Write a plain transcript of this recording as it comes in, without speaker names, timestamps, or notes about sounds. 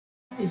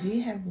If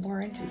you have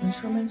learned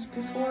instruments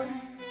before,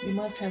 you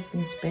must have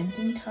been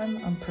spending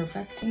time on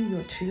perfecting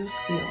your trill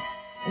skill.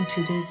 In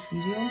today's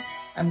video,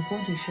 I'm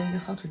going to show you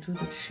how to do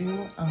the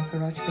trill on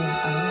Garageband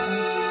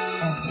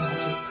iOS and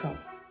Logic Pro.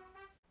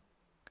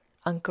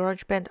 On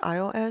Garageband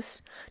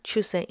iOS,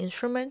 choose an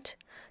instrument.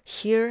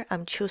 Here,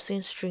 I'm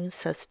choosing string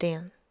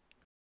sustain.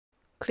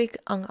 Click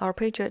on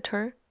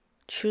arpeggiator,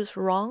 choose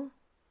run,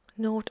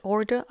 note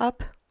order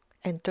up,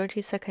 and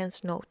 30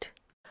 seconds note.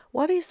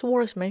 What is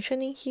worth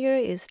mentioning here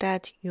is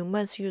that you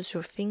must use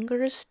your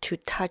fingers to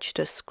touch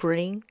the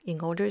screen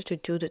in order to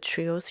do the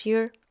trills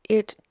here.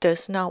 It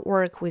does not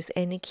work with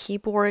any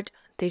keyboard,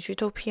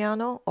 digital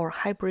piano, or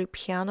hybrid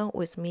piano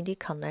with MIDI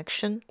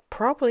connection.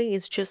 Probably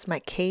it's just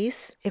my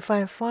case. If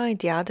I find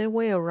the other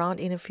way around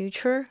in the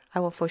future, I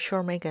will for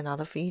sure make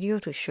another video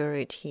to share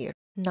it here.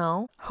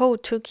 Now,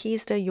 hold two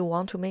keys that you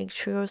want to make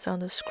trills on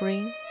the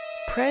screen.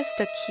 Press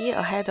the key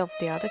ahead of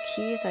the other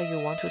key that you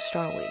want to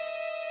start with.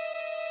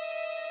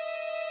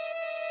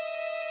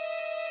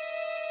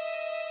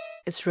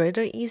 It's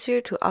rather easier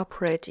to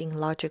operate in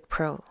Logic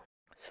Pro.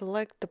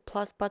 Select the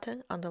plus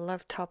button on the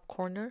left top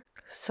corner.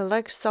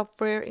 Select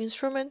Software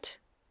Instrument.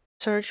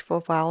 Search for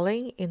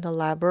violin in the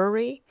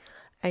library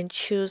and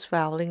choose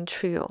Violin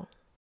Trill.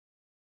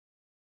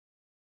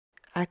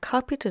 I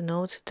copy the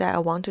notes that I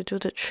want to do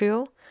the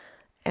trill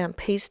and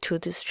paste to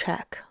this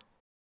track.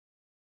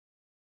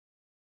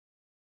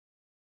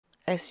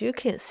 As you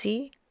can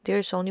see,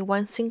 there's only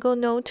one single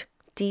note,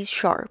 D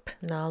sharp.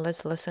 Now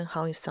let's listen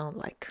how it sounds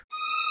like.